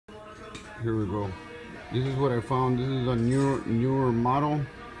Here we go. This is what I found. This is a newer model.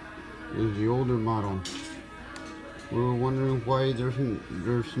 This is the older model. We were wondering why there's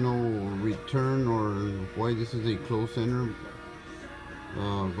no return, or why this is a closed center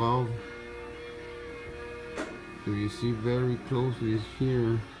valve. If you see very closely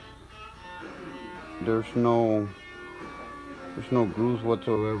here, there's no grooves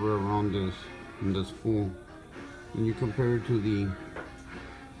whatsoever around this spool. When you compare it to the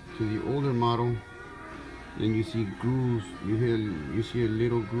older model, then you see grooves. You see a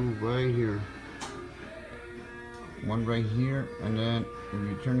little groove right here, one right here, and then if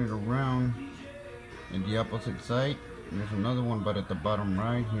you turn it around at the opposite side, there's another one, but at the bottom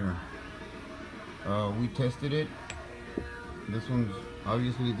right here. We tested it. This one's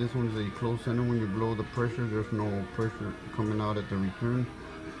a closed center. When you blow the pressure, there's no pressure coming out at the return.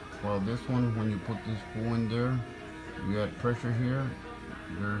 While this one, when you put this spool in there, you add pressure here,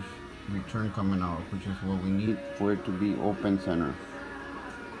 there's return coming out, which is what we need for it to be open center.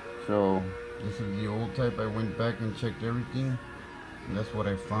 So this is the old type. I went back and checked everything, and that's what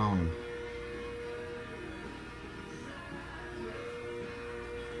I found.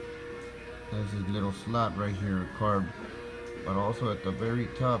 There's this little slot right here carved, but also at the very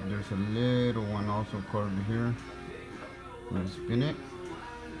top there's a little one also carved here. I'm gonna spin it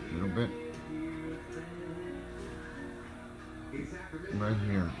a little bit right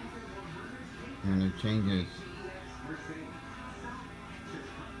here, and it changes.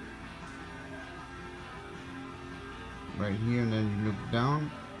 Right here, and then you look down,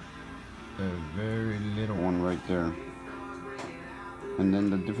 there's a very little one right there. And then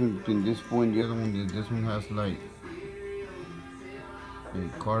the difference between this spool and the other one is this one has like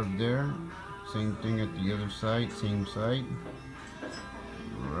a carved there. Same thing at the other side, same side.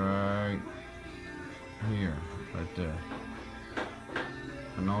 Right here, right there.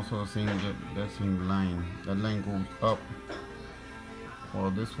 And also seeing that same line. That line goes up.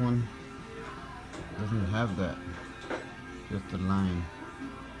 While this one doesn't have that. Just the line.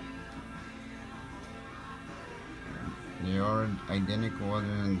 They are identical other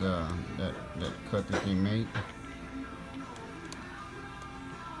than that cut that they made.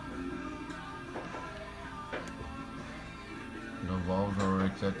 The valves are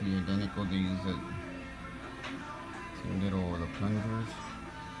exactly identical. They use the same little the plungers.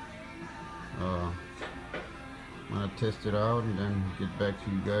 I'm gonna test it out and then get back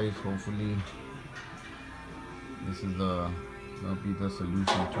to you guys. Hopefully this is that'll be the solution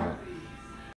to it.